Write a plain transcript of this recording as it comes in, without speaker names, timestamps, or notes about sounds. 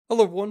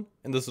Hello everyone,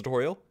 in this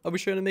tutorial, I'll be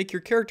showing you how to make your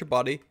character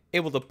body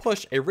able to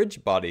push a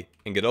rigid body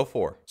in Godot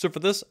 4. So for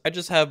this, I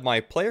just have my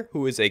player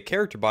who is a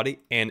character body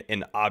and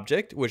an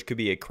object, which could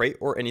be a crate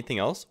or anything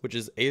else, which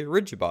is a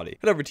rigid body.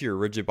 Head over to your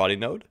rigid body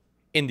node,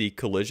 in the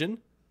collision,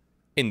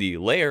 in the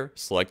layer,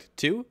 select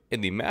 2,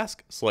 in the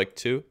mask, select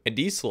 2, and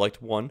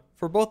deselect 1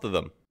 for both of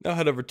them. Now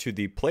head over to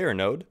the player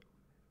node,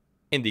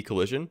 in the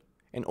collision,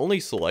 and only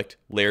select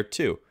layer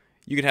 2.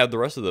 You can have the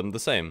rest of them the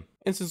same.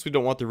 And since we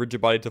don't want the rigid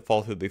body to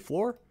fall through the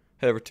floor,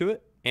 head over to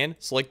it and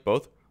select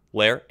both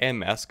layer and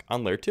mask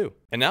on layer 2.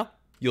 And now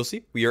you'll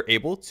see we are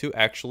able to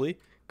actually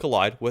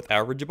collide with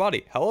our rigid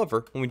body.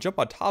 However, when we jump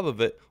on top of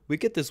it, we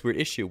get this weird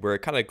issue where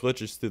it kind of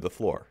glitches through the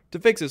floor. To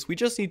fix this, we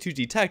just need to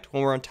detect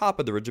when we're on top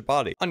of the rigid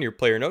body. On your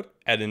player node,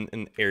 add in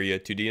an area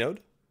 2D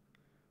node.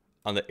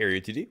 On the area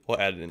 2D, we'll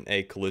add in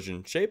a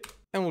collision shape,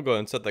 and we'll go ahead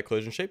and set that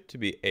collision shape to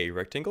be a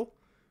rectangle.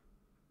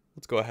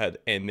 Let's go ahead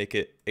and make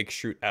it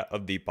extrude out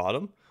of the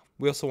bottom.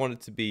 We also want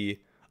it to be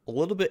a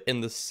little bit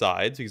in the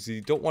sides because you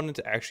don't want it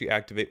to actually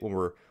activate when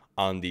we're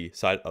on the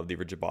side of the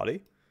rigid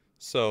body.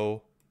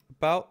 So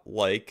about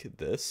like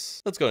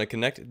this. Let's go and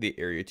connect the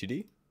area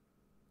 2D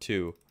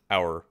to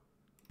our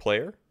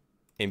player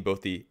in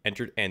both the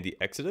entered and the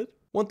exited.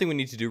 One thing we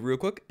need to do real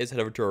quick is head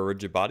over to our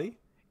rigid body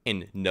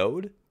in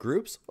node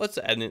groups. Let's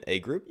add in a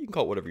group. You can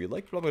call it whatever you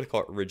like, but I'm going to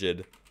call it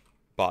rigid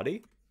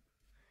body.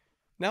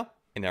 Now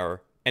in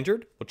our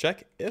entered, we'll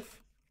check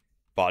if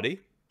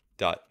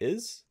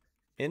body.is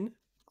in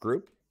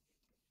group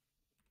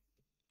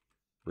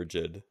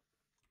rigid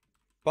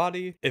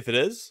body. If it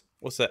is,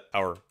 we'll set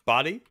our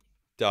body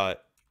dot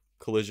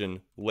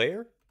collision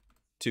layer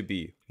to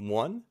be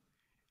 1,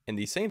 and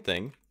the same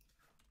thing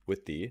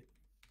with the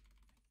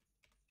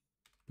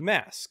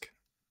mask.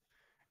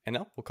 And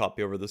now we'll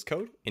copy over this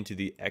code into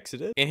the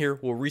exited, and here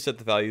we'll reset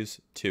the values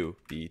to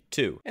be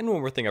 2. And one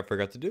more thing I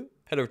forgot to do,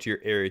 head over to your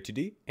area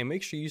 2D and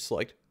make sure you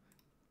select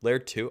layer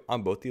 2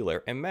 on both the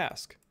layer and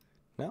mask.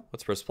 Now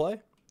let's press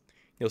play.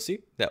 You'll see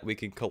that we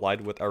can collide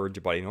with our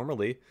rigid body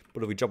normally,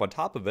 but if we jump on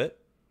top of it,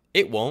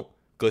 it won't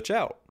glitch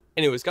out.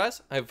 Anyways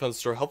guys, I hope you found this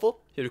story helpful.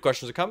 If you have any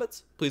questions or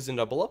comments, please leave them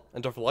down below,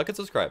 and don't forget to like and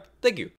subscribe. Thank you.